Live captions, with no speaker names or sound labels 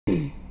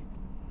Alright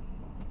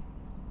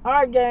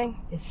gang,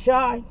 it's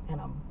Shy and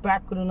I'm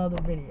back with another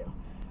video.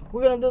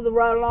 We're gonna do the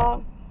ride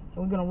along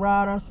and we're gonna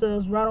ride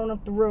ourselves right on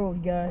up the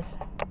road, guys.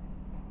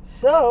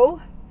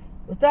 So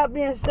with that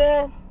being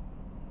said,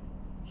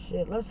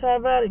 let's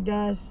have at it,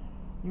 guys.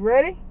 You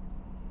ready?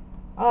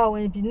 Oh,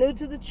 and if you're new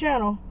to the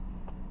channel,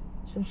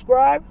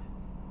 subscribe,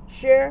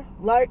 share,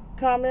 like,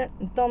 comment,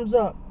 and thumbs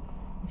up.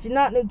 If you're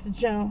not new to the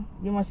channel,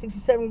 you're my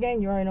 67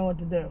 gang, you already know what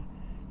to do.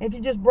 If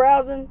you're just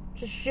browsing,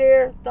 just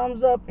share,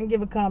 thumbs up, and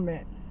give a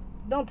comment.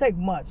 Don't take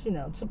much,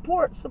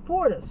 support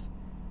us.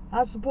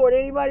 I support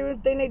anybody with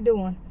anything they're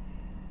doing.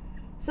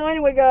 So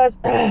anyway, guys,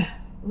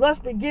 let's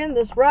begin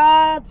this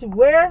ride to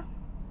where?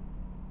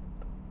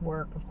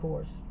 Work, of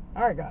course.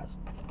 Alright, guys.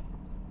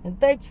 And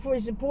thank you for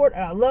your support.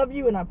 And I love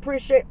you and I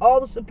appreciate all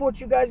the support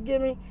you guys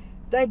give me.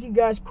 Thank you,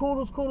 guys.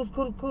 Kudos.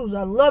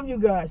 I love you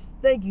guys.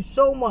 Thank you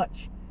so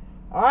much.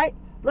 Alright,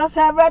 let's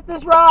have at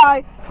this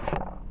ride.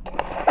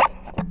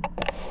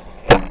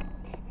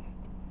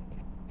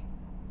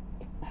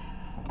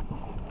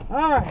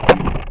 Alright,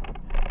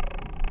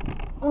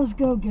 let's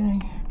go,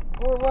 gang.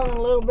 We're running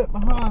a little bit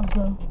behind,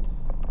 so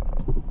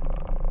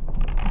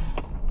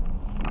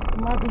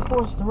we might be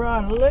forced to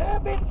ride a little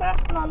bit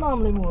faster than I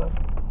normally would.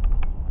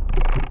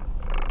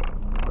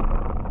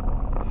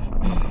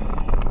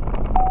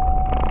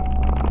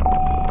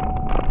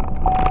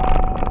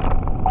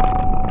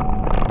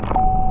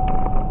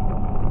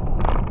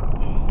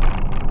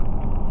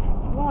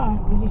 Why?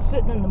 Because he's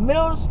sitting in the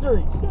middle of the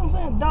street. See what I'm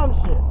saying? Dumb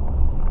shit.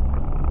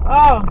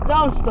 Oh,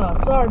 dumb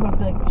stuff. Sorry about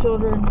that,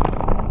 children.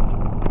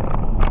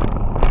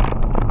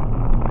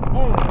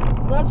 Anyway,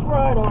 let's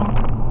ride on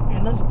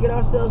and let's get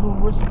ourselves where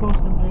we're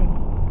supposed to be.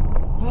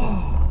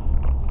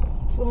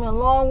 It's gonna be a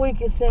long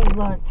week, it seems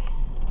like.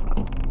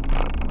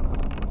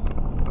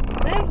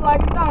 Seems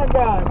like it, don't it,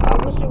 guys? I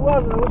wish it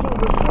wasn't. I wish it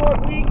was a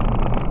short week.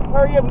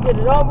 Hurry up and get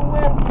it over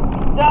with.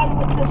 Be done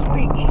with this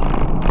week.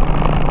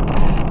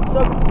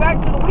 So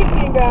back to the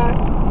weekend, guys.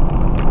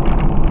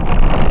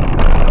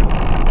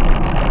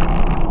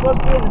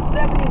 Supposed to be in the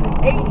 70s and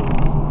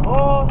 80s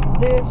all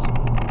this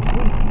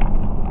week.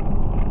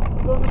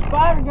 There goes the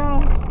spider,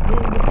 guys. I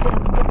didn't get a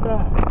chance to get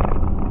that.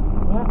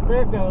 Well,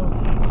 there it goes.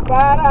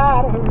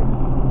 Spider.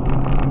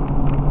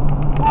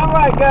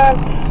 Alright, guys.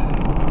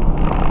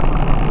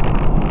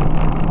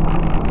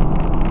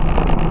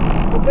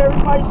 Hope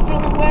everybody's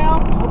feeling well.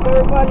 Hope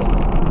everybody's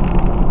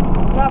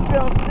not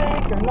feeling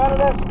sick or none of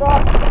that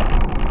stuff.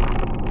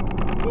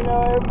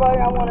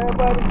 I want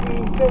everybody to be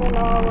feeling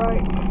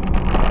alright.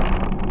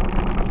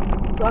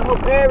 So I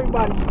hope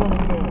everybody's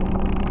feeling good.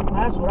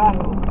 That's what I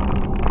hope.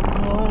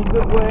 In a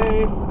good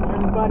way.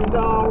 Everybody's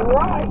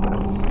alright.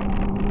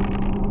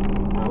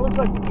 Now it looks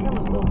like the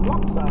camera's a little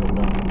lopsided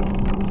though. I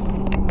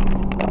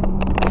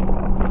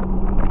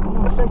don't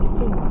want to shake it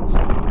too much. I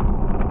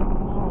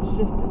don't want to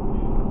shift it.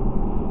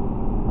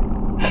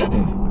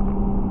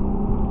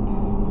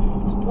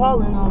 There's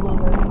pollen all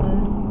over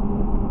everything.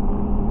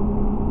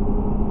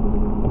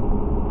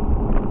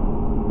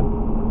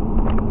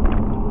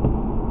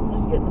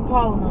 Getting the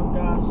pollen up,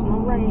 guys. No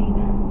rain.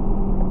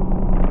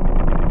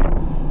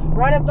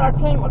 Right after I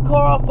cleaned my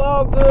car off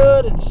all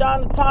good and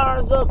shined the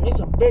tires up. These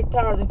are big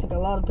tires. They take a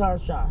lot of tire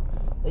shine.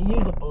 They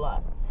use up a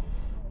lot.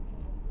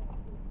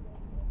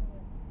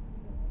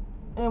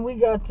 And we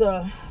got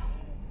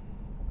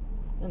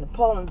and the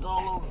pollen's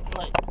all over the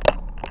place.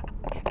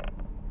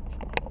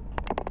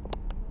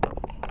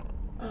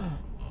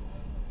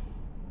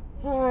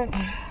 Alright.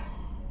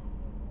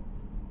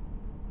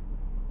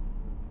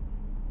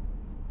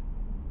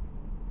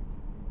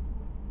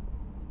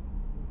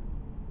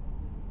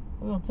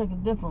 We're gonna take a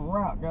different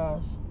route,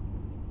 guys.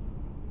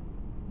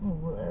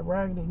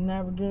 Raggedy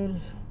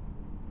navigators.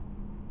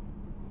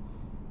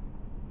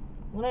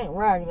 Well, it ain't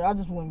raggedy. I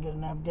just wouldn't get a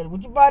navigator.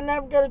 Would you buy a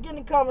navigator? Get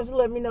in the comments and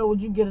let me know.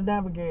 Would you get a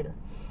navigator?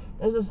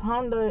 There's this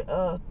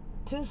Honda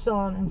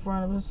Tucson in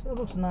front of us. It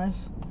looks nice.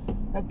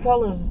 That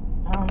color's,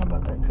 I don't know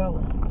about that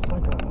color. It's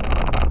like a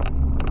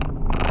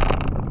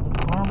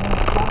caramel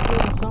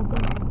chocolate or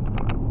something.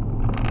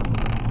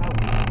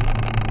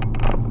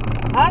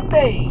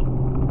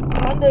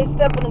 Hyundai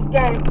stepping this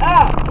game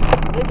up.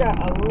 They got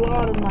a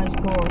lot of nice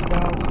cars,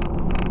 guys.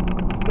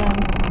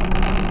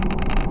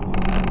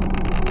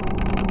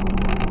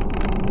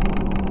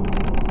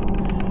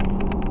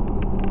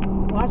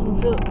 Watch me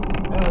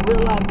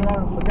realize that I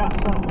forgot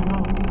something at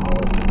home. I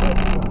always forget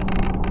stuff.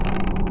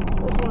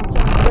 Especially when I'm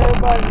trying to get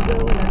everybody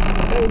together and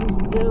the babies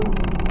together.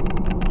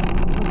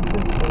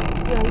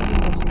 See how we can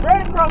go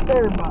straight across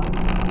everybody.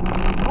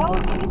 All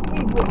of these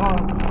people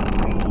are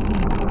crazy.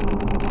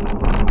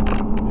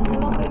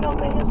 Don't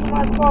think if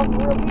somebody calls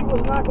for real people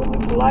is not going to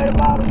be polite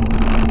about it.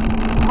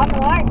 I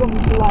know I ain't going to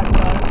be polite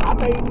about it. I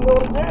may even go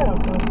to jail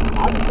because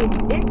I just think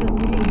it's ignorant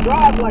for you to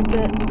drive like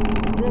that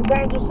and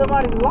endanger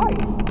somebody's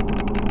life.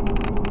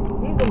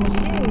 These are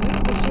machines.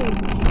 These machines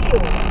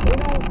kill. They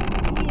don't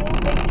heal,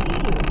 they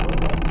kill. They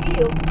don't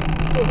heal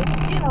the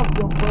skin off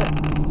your butt.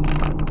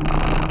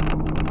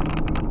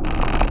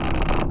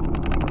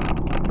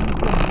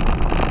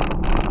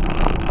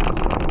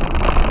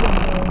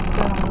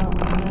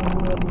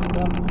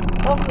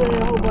 clear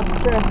a whole bunch of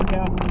traffic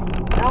out.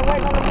 Now I'm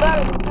waiting on the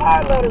letters, the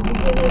tire letters to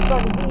get here so I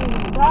can do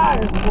these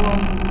tires, boy.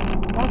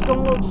 That's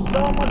gonna look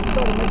so much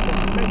better.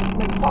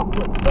 Make Hawk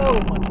look so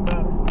much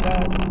better,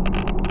 guys.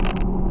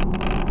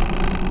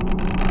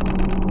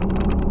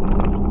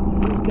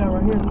 This guy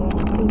right here is going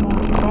 2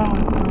 miles per hour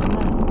in front of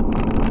me.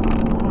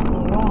 I don't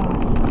know why.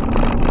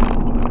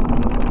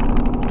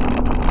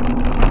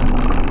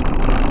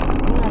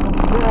 You're not gonna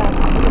be driving.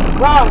 You're gonna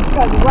drive. You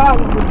gotta be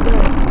driving this day.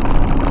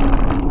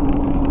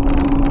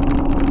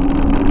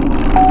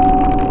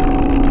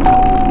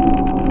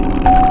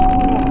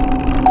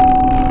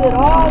 Did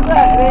all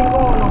that, it ain't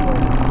going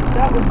nowhere.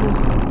 That was just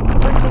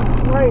freaking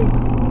crazy.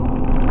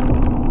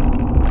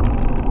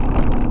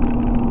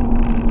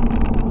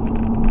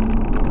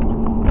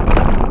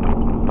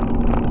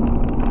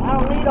 I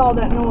don't need all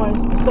that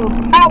noise. So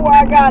power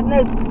I got in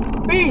this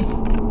beast.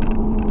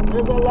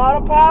 There's a lot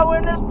of power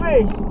in this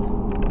beast.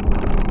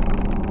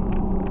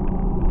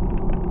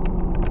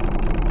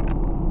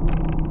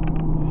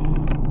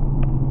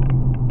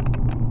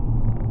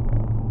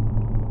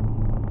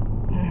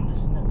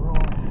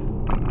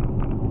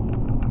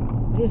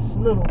 This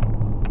little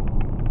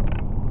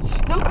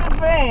stupid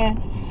fan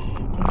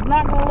is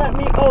not gonna let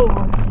me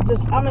over.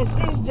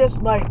 She's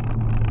just like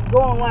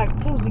going like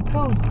koozie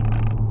koozie.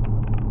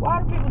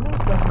 Why do people do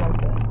stuff like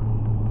that?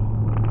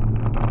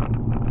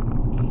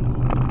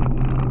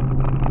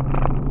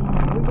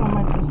 Alright, we're gonna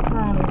make this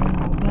turn over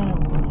on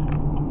Glenwood.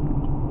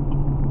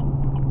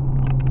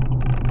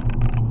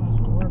 That's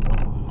what we're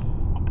going.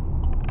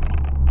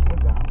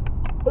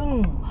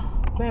 Boom.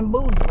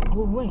 Bamboozle.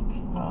 We'll wink.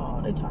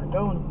 Oh, they trying to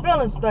go in the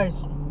filling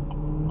station.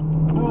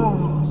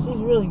 Oh,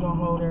 she's really gonna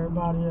hold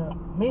everybody up.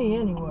 Me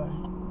anyway.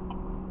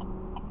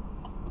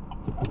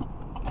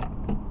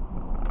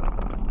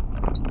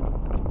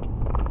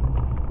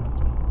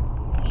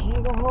 She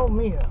ain't gonna hold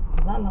me up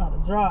because I know how to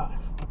drive.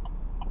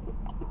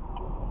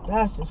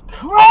 That's just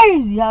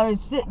crazy how they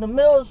sit in the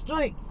middle of the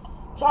street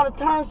trying to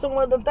turn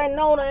somewhere that they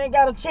know they ain't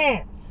got a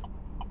chance.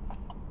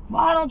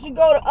 Why don't you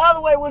go the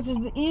other way, which is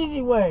the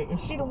easy way?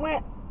 If she'd have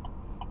went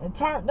and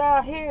turned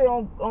down here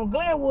on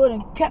Glenwood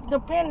and kept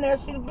up in there,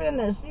 she'd have been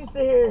there. She'd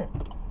sit here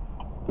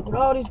with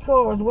all these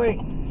cars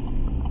waiting.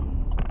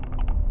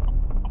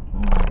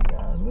 Alright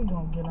guys, we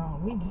gonna get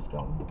on. We just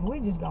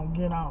gonna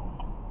get on.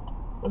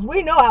 Because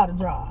we know how to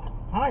drive.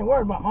 I ain't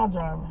worried about my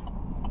driving.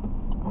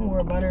 I'm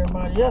worried about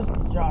everybody else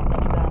that's driving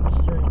up and down the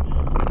street.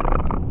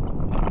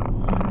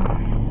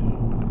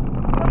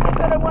 But they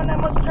said there wasn't that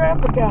much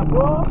traffic out,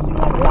 boy. Seems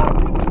like a lot of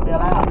people still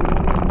out.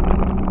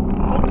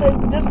 I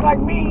think just like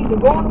me, either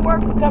going to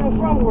work or coming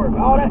from work.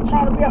 All that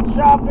trying to be out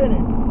shopping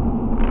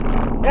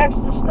and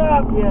extra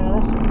stuff, yeah,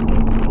 that's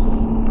ridiculous.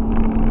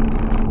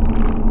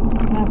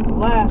 That's the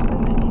last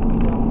thing they need to be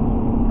doing.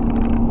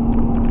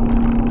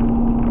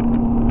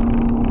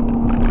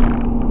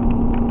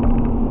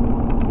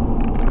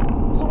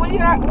 So what do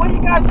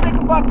you guys think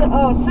about the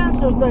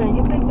sensor thing?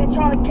 You think they're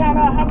trying to count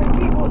out how many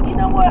people? You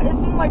know what? It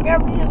seems like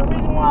every year the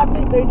reason why I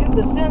think they do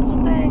the sensor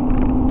thing,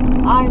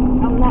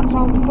 I'm not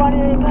trying to be funny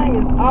or anything,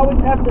 is always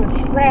after a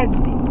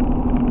tragedy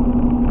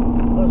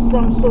of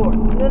some sort.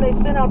 And then they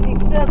send out these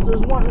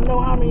sensors wanting to know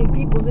how many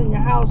people's in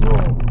your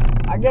household.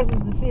 I guess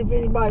it's to see if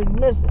anybody's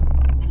missing.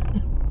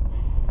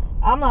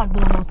 I'm not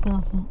doing no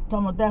sensor.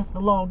 Talking about that's the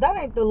law. That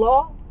ain't the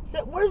law.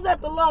 Where's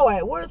that the law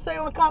at? Where does it say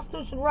on the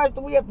Constitution rights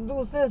that we have to do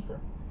a censor?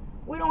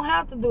 We don't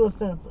have to do a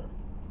census.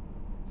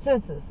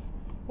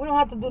 We don't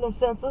have to do them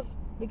census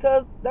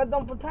because that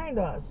don't pertain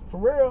to us. For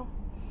real.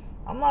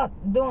 I'm not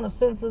doing a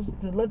census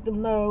to let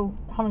them know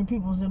how many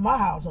people's in my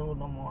household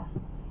no more.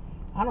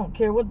 I don't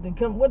care what they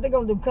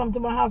gonna do, come to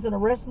my house and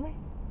arrest me?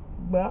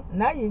 Well,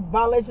 now you're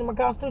violating my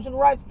constitutional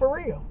rights for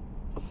real.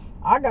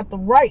 I got the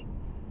right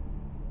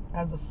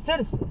as a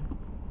citizen,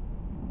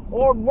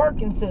 or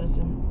working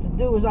citizen, to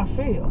do as I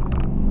feel.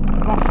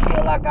 If I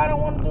feel like I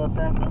don't want to do a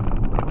census,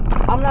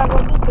 I'm not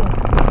gonna do census.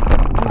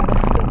 I'm not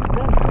gonna do census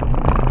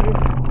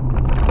anyway.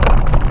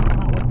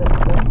 Not with that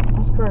stuff.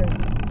 That's crazy.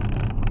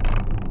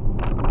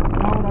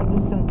 Why would I do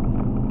census?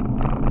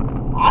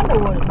 I know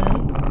what it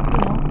means, you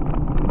know,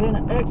 being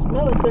an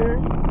ex-military.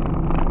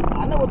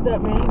 I know what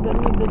that means. That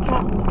means they're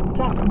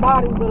counting the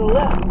bodies that are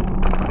left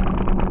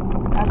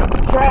after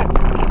the tragedy.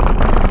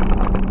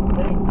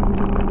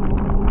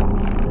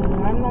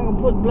 I'm not gonna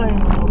put blame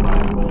on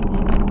nobody, but you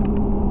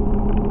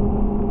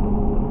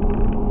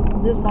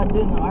know, this I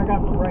do know. I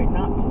got the right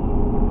not to.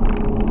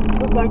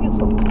 Looks like it's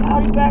so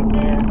cloudy back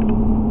there,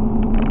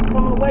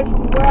 coming away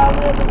from where I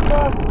live and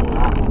stuff. You know,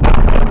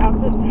 out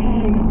there,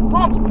 dang, the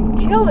bumps be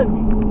killing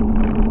me.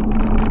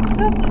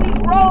 Censor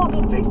these roads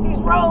and fix these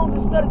roads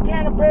instead of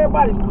tearing up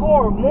everybody's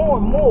car more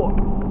and more.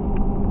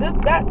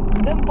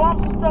 Them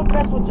bumps and stuff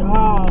mess with you.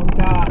 Oh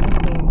God, this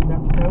dude's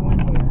got to go in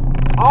here.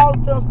 All the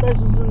fill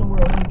stations in the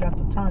world, he's got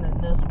to turn in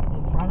this one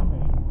in front of me.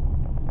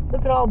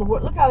 Look at all the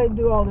work. Look how they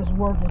do all this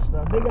work and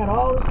stuff. They got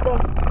all this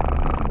stuff.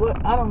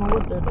 I don't know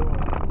what they're doing.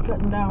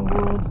 Cutting down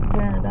woods,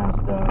 tearing down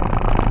stuff.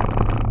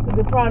 Because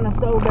they probably done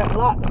sold that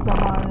lot to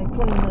somebody and they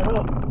cleaning it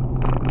up.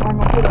 I'm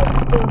gonna put a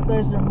filling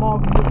station in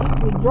Market. It used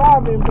to be a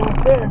drive-in back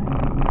there,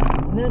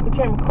 and then it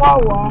became a car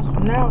wash,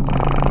 and now it's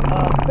a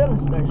filling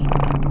station,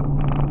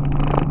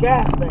 a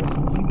gas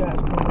station, as you guys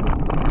call it.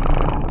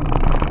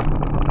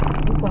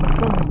 We call it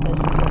filling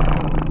station.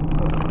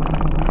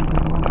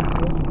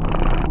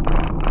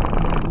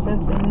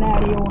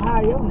 Cincinnati,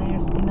 Ohio,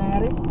 nasty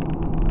natty.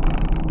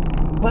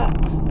 But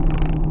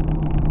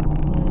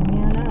I'm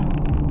here now.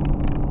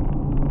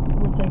 So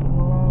we're taking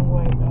the long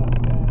way up,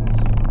 guys.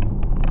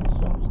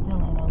 So I'm still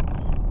ain't open.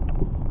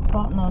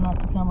 Thought no not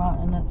to come out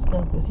and that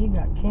stuff because he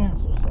got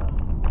cancer, so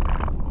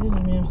his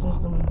immune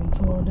system has been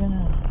torn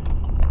down.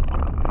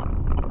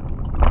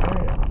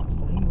 Yeah,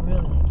 so he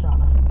really ain't trying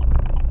to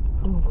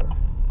hoover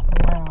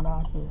around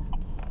out here.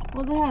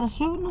 Well, they had a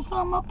shooting or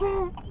something up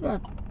here?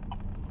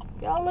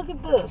 Y'all look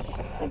at this.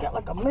 They got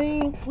like a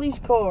million police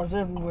cars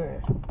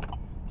everywhere.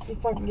 See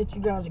if I can get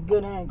you guys a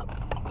good angle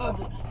of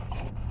it.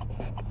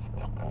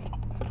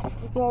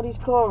 Look at all these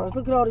cars.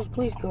 Look at all these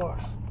police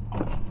cars.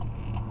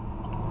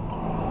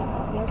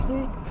 Y'all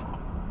see?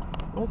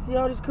 Y'all see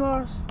all these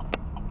cars?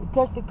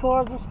 Detective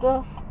cars and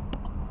stuff.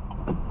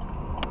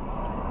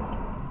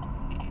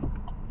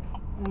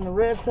 And the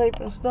red tape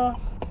and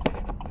stuff.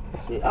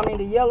 See, I mean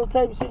the yellow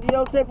tape. See the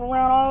yellow tape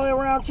around all the way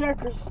around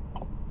Checkers?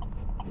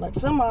 Like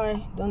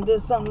somebody done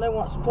did something they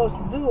weren't supposed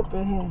to do up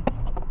in here.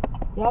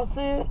 Y'all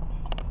see it?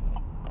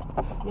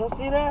 Y'all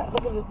see that?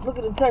 Look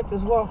at the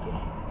detectives walking.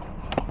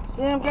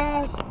 See them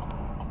guys?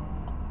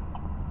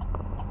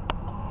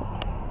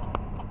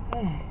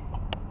 Man,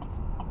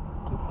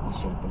 I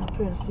should have been up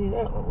here to see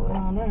that what went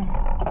on there.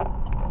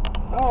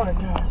 All the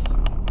guys.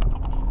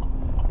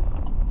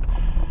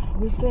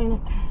 We seen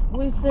it.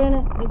 We seen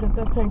it. They got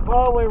that tape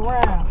all the way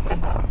around.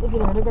 Look at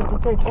that. They got the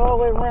tape all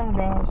the way around,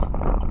 guys.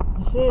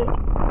 You see it?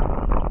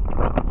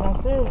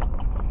 That's it.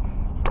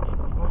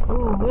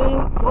 Ooh,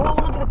 oh,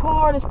 look at the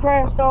car that's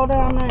crashed all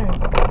down there.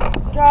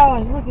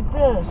 Guys, look at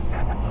this.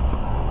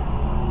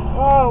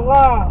 Oh,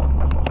 wow.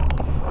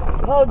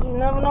 Told you,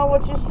 never know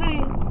what you see.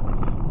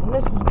 And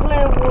this is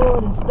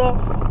Glenwood and stuff.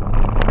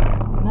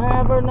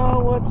 Never know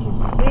what you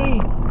see.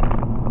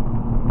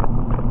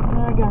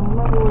 Now I gotta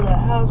remember where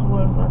that house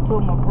was. I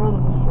told my brother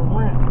it was for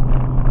rent.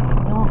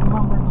 I don't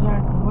remember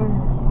exactly where.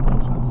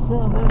 They're trying to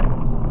sell that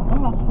house. That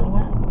house for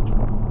rent.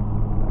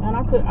 And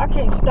I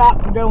can't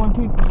stop to go in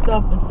people's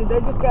stuff and see.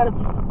 They just got a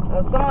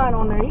sign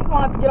on there. He's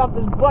gonna have to get off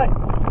his butt,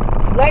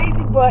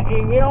 lazy butt,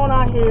 and get on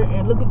out here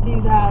and look at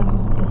these houses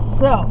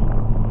yourself.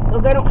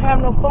 Because they don't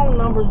have no phone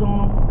numbers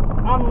on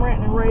them. I'm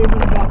ranting and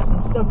raving about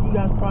some stuff you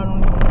guys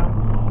probably don't even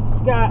know.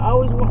 This guy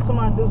always wants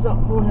somebody to do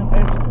something for him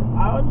extra.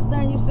 I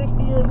understand you're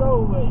 60 years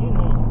old, but you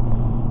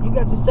know, you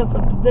got yourself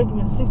in a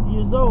predicament 60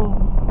 years old,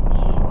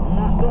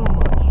 not doing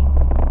much.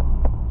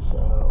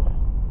 So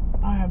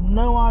I have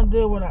no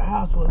idea where that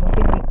house was. I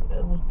think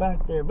it was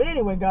back there. But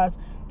anyway, guys,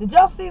 did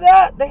y'all see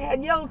that? They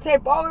had yellow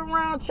tape all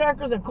around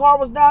Checkers. A car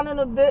was down in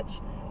the ditch.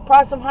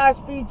 Probably some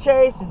high-speed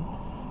chase and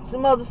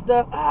some other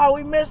stuff. Ah,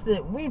 we missed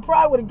it. We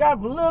probably would have got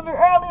it a little bit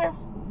earlier.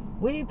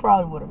 We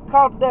probably would have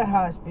caught that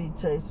high-speed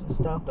chase and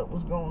stuff that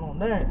was going on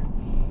there.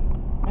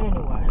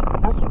 Anyway,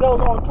 that's what goes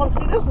on. Come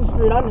see, this is the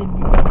street I need to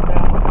be going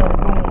down instead of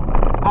going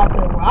out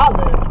there where I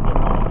live and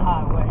getting on the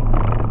highway.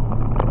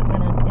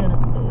 In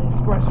the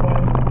expressway.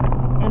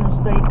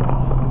 Interstate.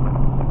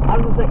 I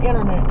was gonna say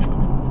internet.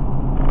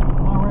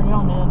 I'm already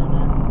on the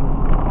internet.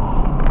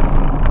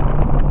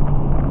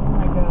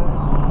 Alright,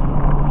 guys.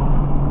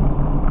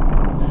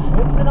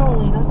 Exit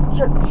only. That's the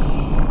church.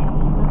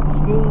 That's the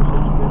school.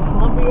 Should have been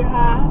Columbia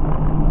High.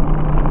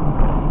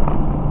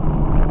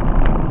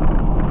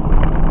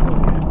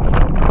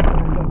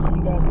 So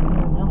you guys can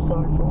hear me. I'm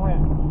sorry for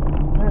rent.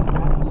 There's the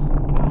house.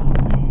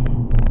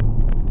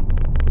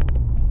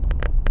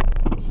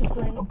 Oh, it's just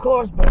ain't no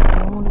cars back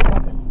there. I wonder if I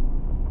can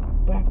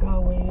back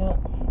all the way up.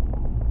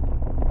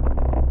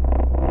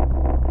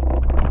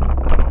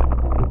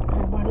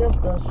 Everybody else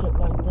does shit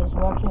like this.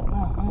 Why can't I,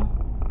 huh?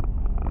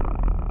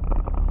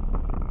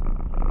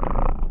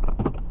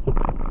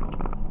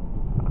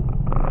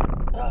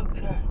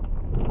 Okay.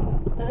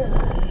 There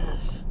it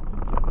is.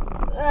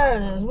 There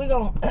it is. We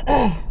gonna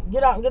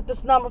get out and get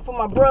this number for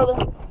my brother.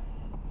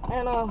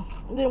 And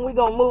then we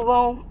gonna move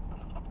on.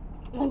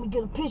 Let me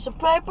get a piece of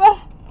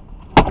paper.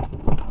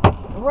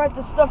 Write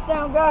this stuff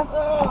down, guys.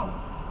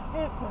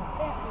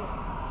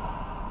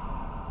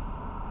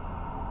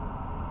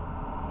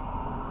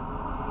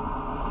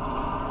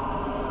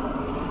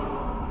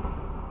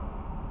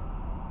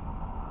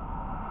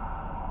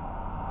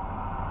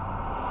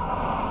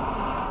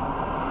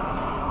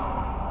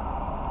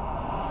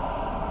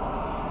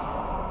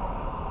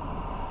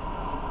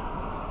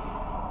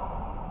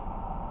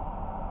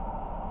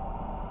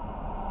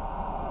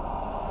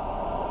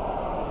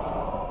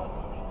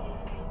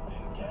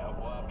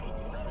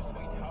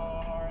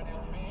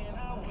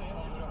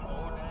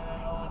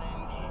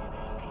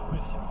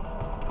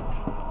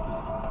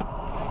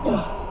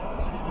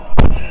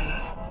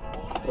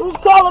 Who's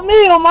calling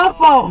me on my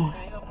phone?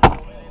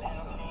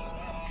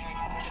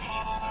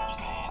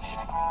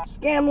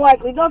 Scam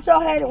Likely. Don't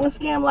y'all hate it when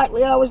Scam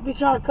Likely always be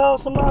trying to call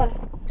somebody?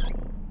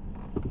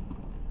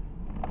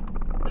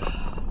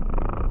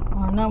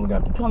 Alright, now we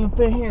got to come up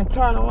in here and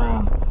turn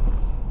around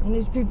in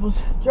these people's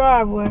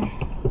driveway.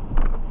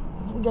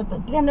 We got the,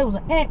 damn, there was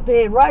an ant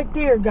bed right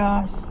there,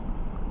 guys.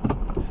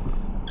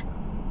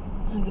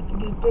 I get to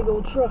get a big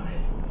old truck.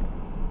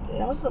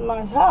 Damn, that's a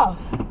nice house.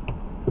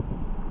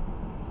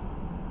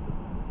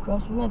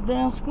 Across from that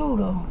damn school,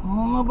 though. I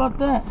don't know about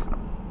that.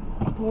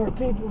 Poor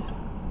people.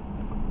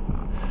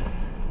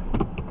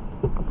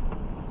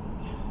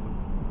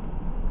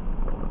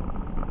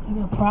 You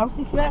got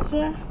privacy fence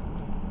here.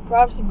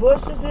 Privacy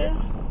bushes here.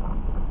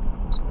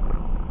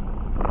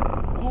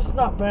 That's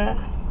not bad.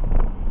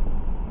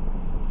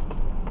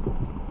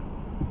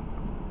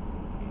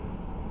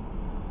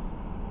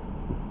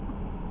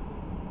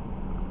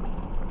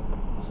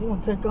 So you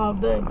gonna take all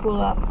day and pull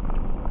out,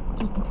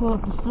 just to pull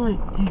up the street.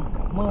 Damn,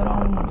 got mud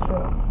all in the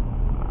truck.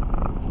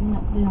 In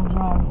that damn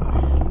driveway.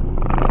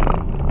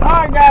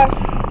 Alright, guys.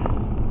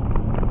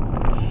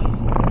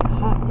 It's hot air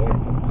coming out there.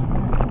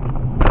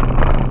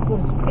 Put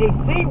some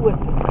AC with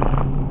it.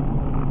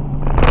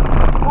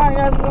 Alright,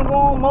 guys, we're gonna go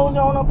on, mosey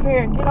on up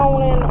here, get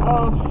on in,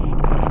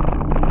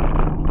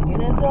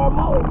 get into our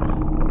mode.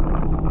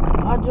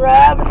 Our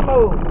driving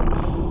mode.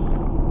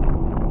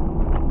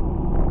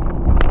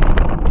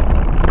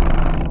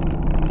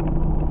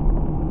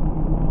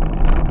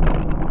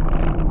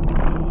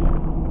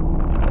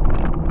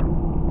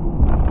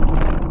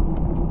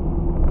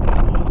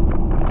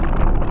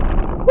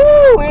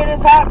 It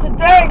is hot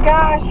today,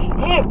 guys.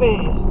 Ant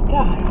beds.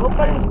 God, I hope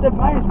I didn't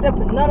step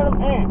in none of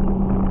them ants.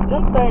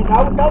 Some things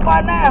I would know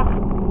by now.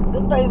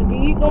 Some things be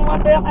eating on my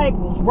damn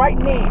ankles right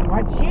now,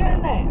 right here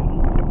and now.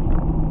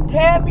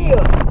 Tear me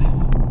up.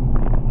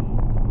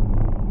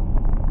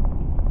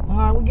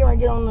 Alright, we're gonna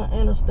get on the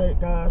interstate,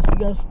 guys. You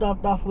guys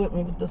stopped off with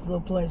me with this little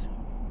place.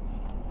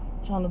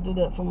 Trying to do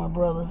that for my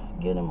brother.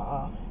 Get him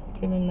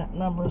that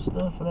number and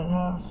stuff for that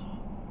house.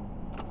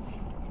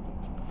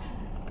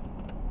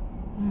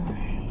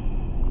 Alright.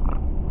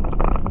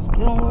 Let's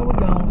get on where we're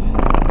going.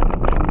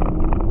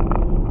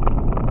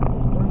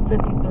 It's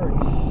 3:53.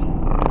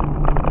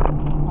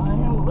 I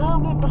am a little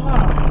bit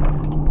behind.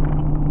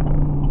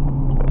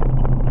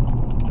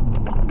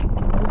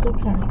 But it's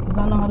okay, because I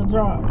know how to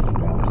drive,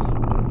 guys.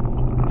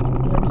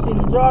 You ever seen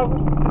a driver?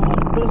 One of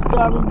the best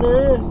drivers there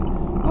is. I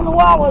don't know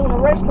why I wasn't a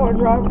race car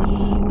driver. You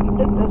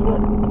think that's what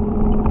a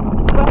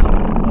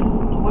professional would do,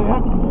 the way I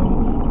can drive.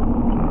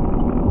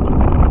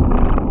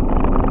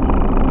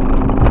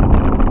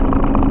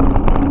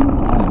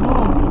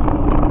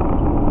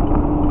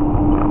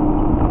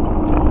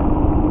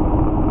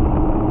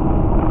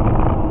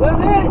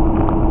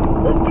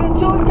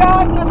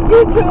 Guys, let's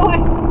get to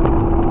it.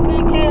 We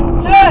can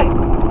check.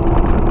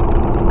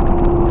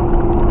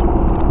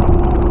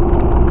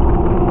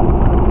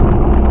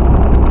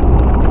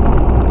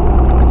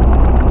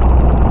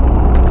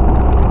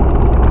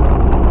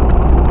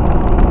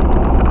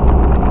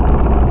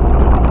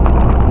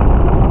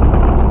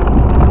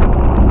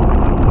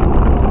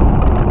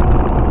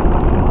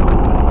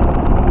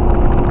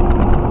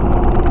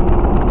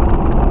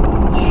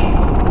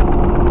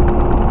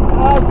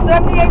 Oh,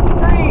 78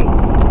 degrees.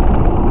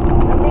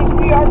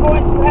 We are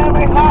going to have a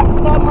hot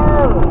summer.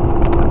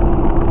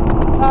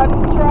 Hot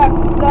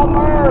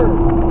summer.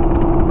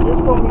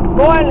 It's going to be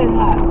boiling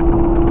hot.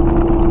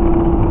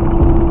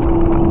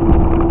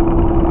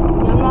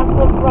 Yeah, I'm not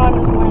supposed to ride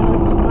this lane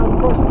unless there's another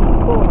person in the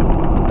corner.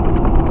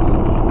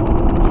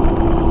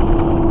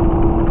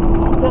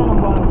 Don't tell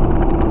nobody.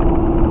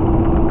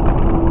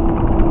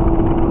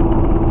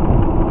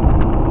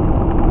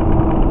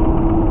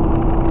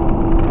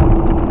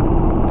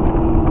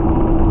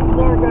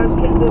 Sorry guys,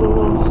 can't do it a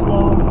little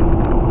slower.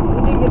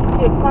 Get to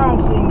see a crime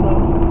scene though.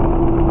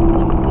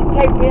 The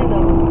tape end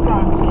of a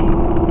crime scene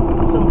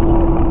of some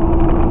sort.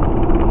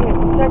 We had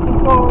detective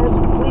cars,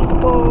 police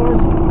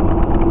cars,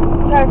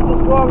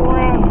 detectives walking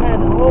around and had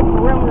the whole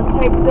perimeter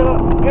taped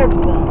up,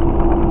 everything.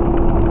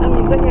 That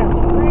means they had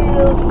some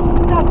real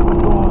stuff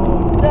going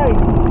on today.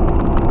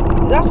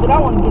 So that's what I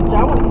want to get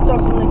y'all. I want to get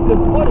y'all some of that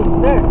good footage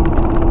there.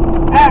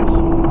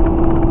 Action.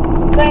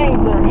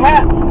 Things that are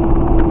happening.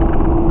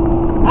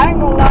 I ain't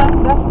gonna lie,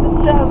 that's what this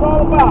channel's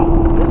all about.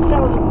 This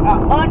channel's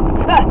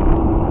uncut.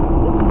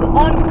 This is the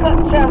uncut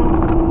channel,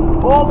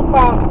 all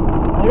about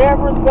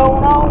whatever's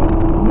going on,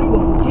 we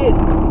gonna get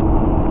it.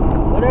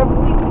 Whatever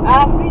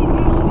I see,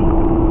 you see.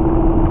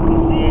 You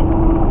see it?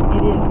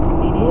 It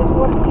is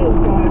what it is,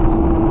 guys.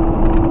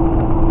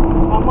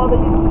 My mother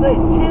used to say,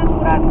 "Tis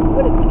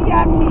what a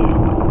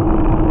T-I-T-is.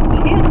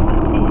 Tis what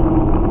it is."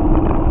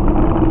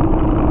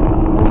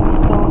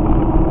 So,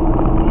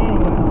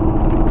 anyway.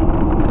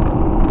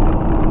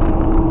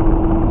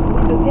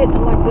 Hitting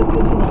it like this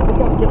because, you know, we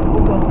got to get what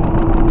we're going.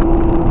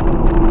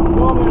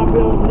 Normally I'll be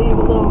able to leave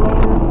a little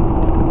later,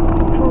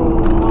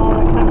 cruise and all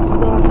that kind of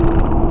stuff,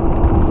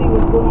 see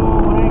what's going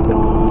on, what ain't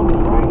going on.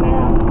 But right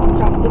now, I'm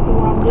trying to get to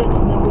where I'm getting,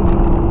 and then we can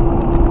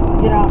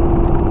get out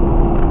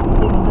and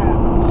see what's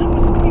happening. Should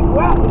be some people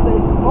out today,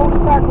 some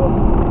motorcycles,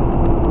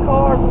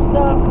 cars and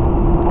stuff.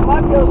 I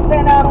might be able to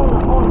stand out on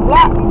the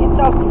block and get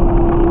y'all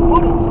some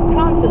footage, some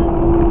content.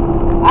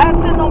 I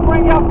intend on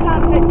bringing y'all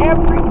content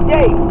every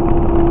day.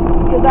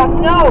 because I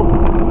know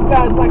you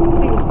guys like to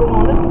see what's going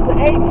on. This is the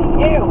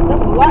ATL.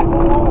 There's a lot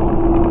going on.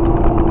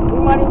 We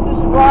might even do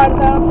some riding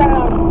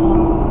downtown.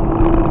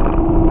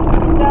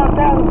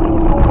 Downtown and see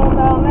what's going on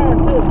down there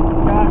too,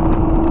 guys.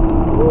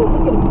 Ooh,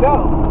 look at him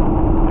go.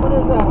 What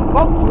is that? A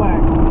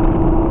Volkswagen.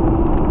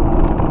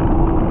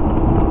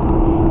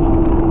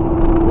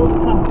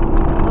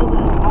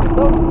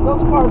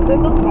 Those cars, they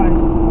look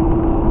nice.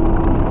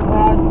 But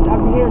I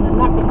be hearing the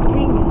knocking the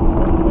ping and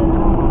stuff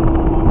later on.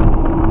 So,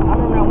 I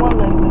remember that one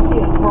lady said she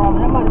had a problem.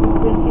 That might have just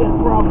been she had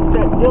a problem with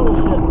that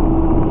dealership.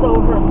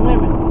 Sold her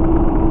lemon.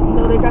 You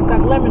know, they got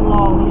that lemon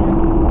law here.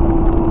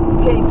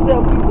 You can't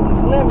sell people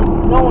these lemons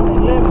knowing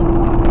they're lemons.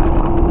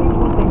 People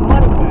want their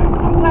money back.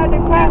 I'm glad they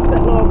passed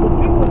that law because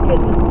people are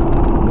getting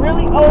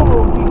really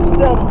over when people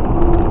sell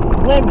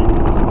them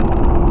lemons.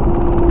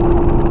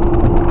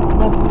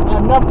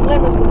 Enough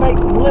lemons to make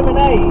some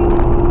lemonade.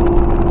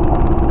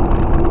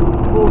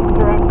 Bull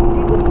crap.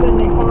 People spend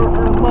their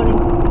hard-earned money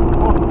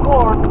on a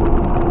car,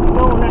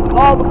 knowing that's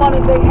all the money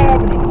they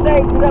have, and they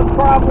saved it up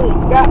probably,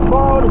 and got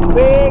borrowed and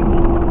begged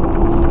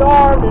and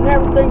starved and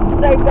everything to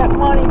save that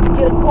money to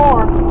get a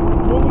car.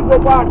 Then you go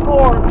buy a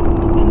car,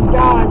 and the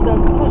guy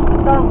done push the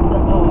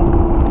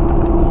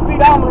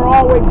speedometer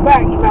all the way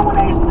back. You remember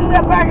when they used to do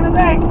that back in the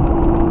day?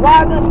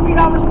 Ride the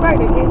speedometers back?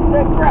 They can't do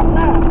that crap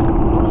now.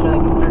 I'm sure they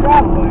can figure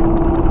out a way.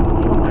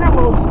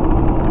 Criminals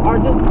are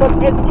just as much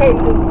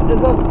educated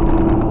as us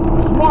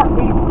smart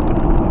people.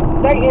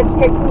 They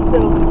educate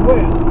themselves as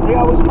well. They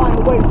always find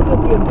a way to still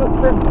be a good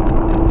criminal.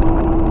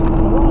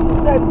 So who's to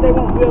say that they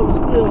won't be able to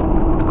still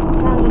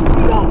turn the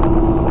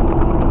speedometers?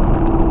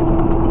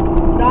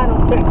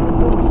 Dynotech or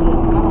some shit.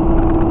 I don't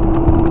know.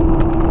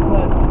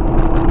 But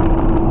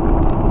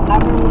I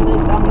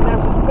remember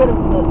that's just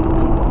pitiful that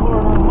people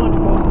hard-earned money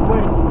goes to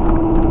waste.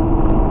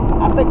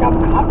 I think I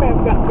may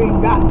have been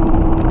gotten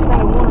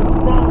probably one or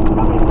two times, but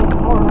I mean, it was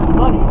hard-earned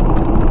money.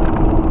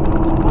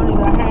 It's money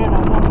that I had, I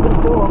wanted to get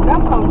for.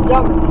 That's when I was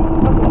younger, though.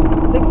 I was like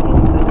 16,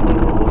 17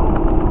 years old,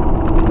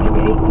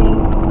 maybe 18.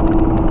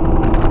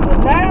 But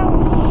now,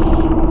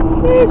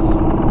 sheesh,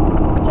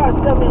 try to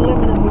sell me a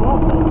lemon if you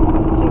want to.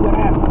 See what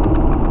happens.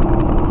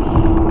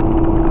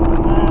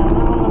 Man, I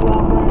don't know why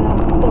I'm bringing that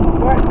stuff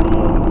back to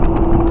you.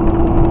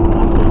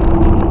 I should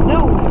do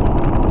it.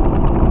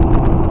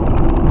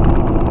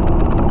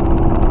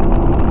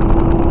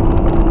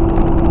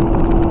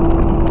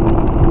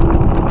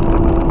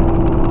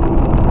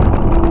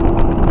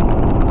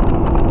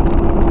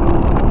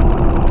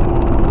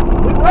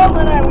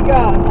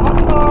 I'm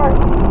sorry.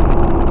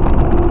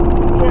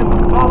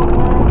 Camera's following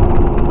around.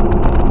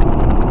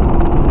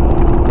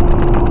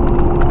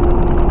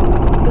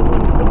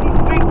 With these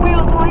big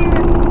wheels on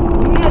here,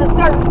 when you hit a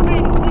certain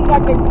speed, it seems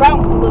like they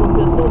bounce a little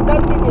bit. So it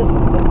does give you a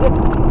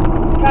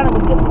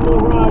different little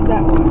ride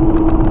that way.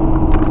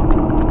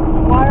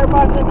 Why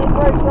everybody's in their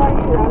brakes right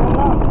here, I don't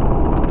know.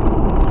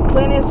 There's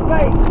plenty of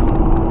space.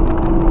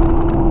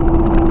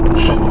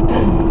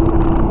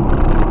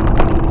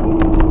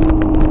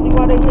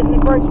 They hitting the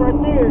brakes right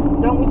there.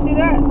 Don't we see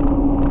that?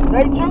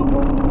 Stay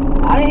trooper.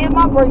 I didn't hit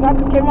my brakes. I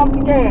just came off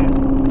the gas.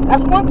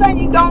 That's one thing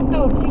you don't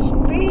do. If you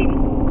speed,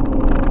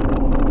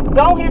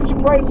 don't hit your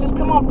brakes. Just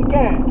come off the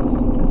gas.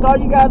 That's all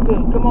you gotta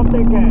do. Come off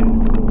that gas.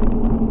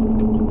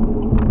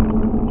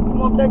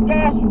 Come off that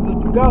gas, you're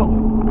good to go.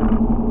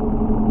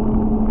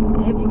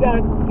 And if you got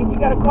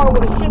a car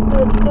with a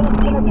shifter in the center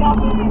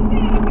console,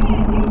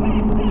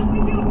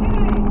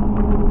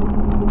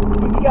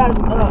 if you got a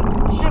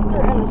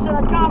shifter in the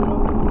center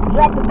console,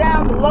 drop it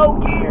down to low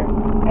gear,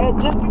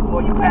 and just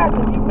before you pass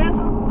them, if you miss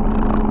them,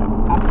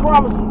 I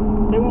promise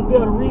you, they won't be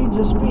able to read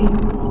your speed.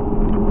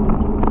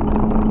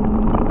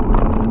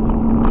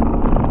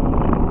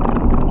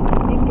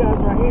 These guys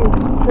right here are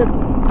just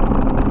tripping.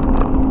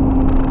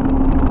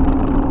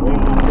 They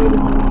ain't gonna be the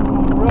only ones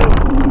on the road.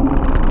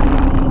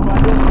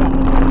 Somebody else got to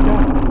figure it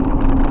out.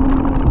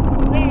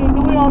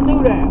 We don't do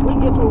that. We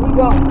get where we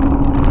go.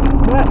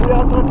 But we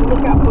also have to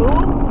look out for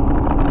who?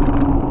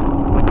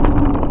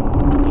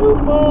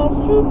 Troopers,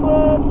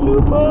 troopers,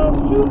 troopers,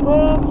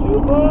 troopers,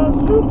 troopers,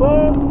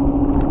 troopers.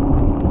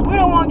 Cause we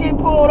don't want to get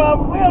pulled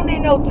over. We don't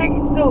need no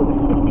tickets, do we?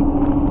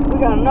 We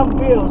got enough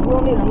bills. We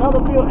don't need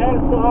another bill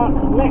added to our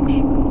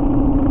collection.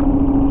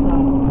 So,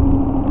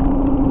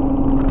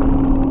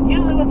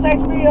 usually it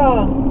takes me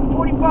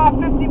 45,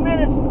 50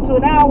 minutes to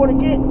an hour to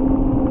get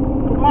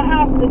from my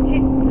house to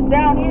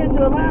down here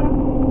to Atlanta.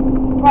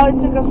 Probably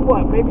took us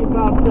what? Maybe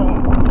about 20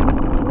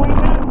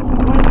 minutes,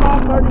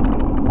 25, 30 minutes.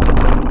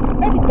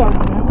 Maybe 30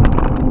 minutes.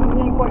 We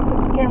didn't quite put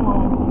the camera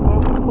on, so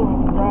we're pulling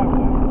up the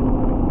driveway.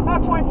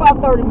 About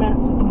 25, 30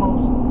 minutes at the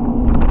most.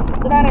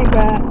 So that ain't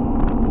bad.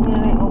 And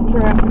it ain't no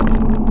traffic.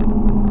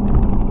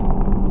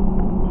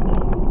 So,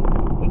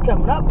 we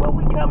coming up, but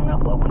we coming up,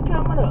 but we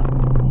coming up.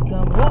 We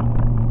coming up.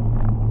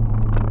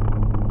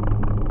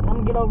 I'm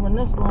gonna get over in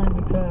this lane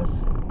because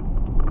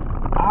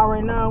I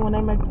already know when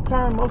they make the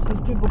turn, most of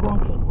these people are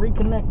gonna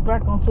reconnect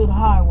back onto the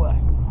highway.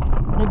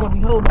 They're gonna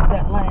be holding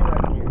that lane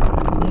right there.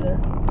 See there?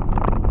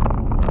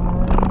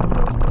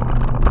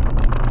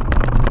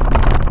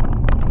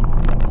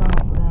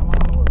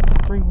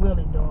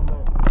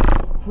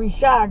 Free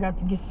Shy got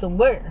to get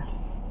somewhere.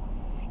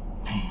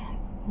 Man,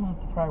 I'm gonna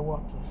have to probably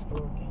walk to the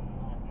store again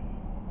tonight.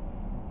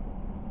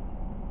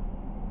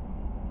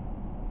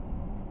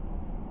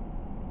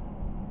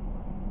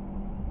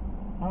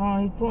 Oh,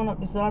 he's pulling up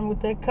beside me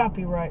with that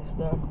copyright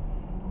stuff.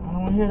 I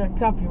don't want to hear that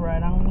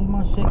copyright. I don't need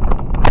my shit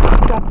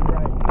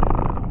copyright.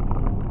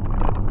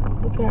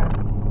 Look at her.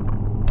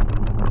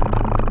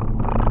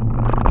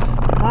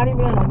 Not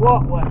even in a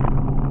walkway.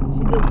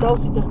 She just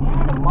goes to the...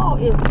 Man, the mall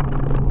is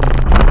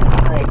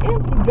straight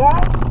empty,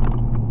 guys.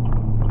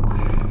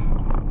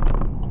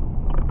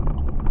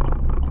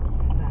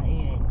 Nah, it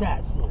ain't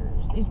that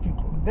serious. These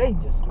people, they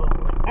just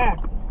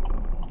overacting.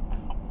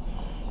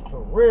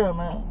 For real,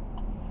 man.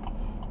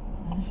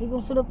 She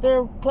gonna sit up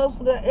there close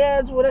to the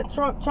edge with that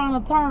truck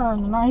trying to turn.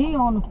 And now he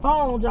on the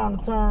phone trying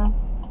to turn.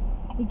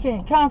 He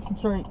can't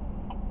concentrate.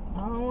 I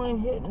don't want him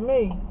hitting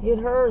me. Hit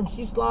her and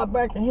she slide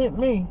back and hit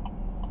me.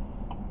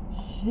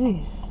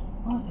 Jeez.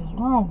 What is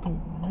wrong with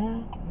people,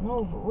 man?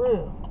 No, for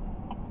real.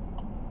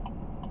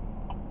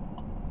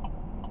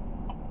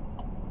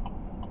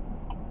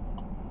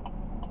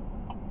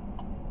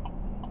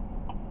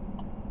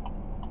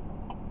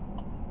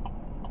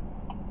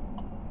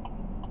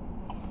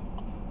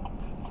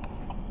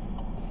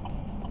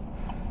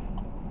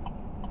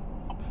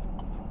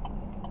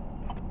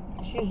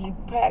 It's usually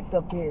packed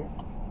up here.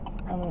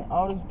 I mean,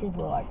 all these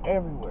people are like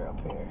everywhere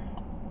up here.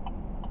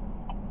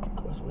 Of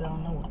course, we all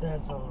know what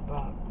that's all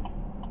about.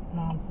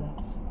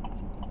 Nonsense.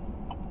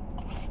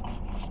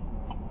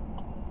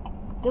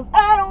 Cause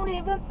I don't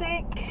even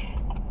think.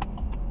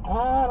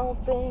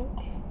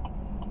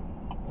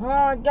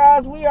 Alright,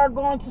 guys, we are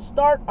going to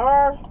start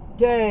our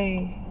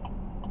day.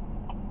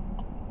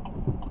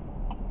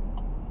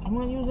 Come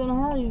on, you was in a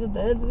hurry. You was at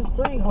the edge of the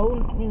street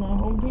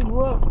holding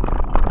people up.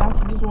 Now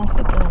she just want to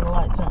sit there when the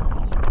light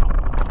turns.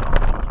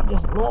 She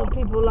just love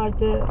people like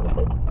that with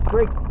their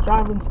great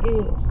driving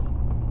skills.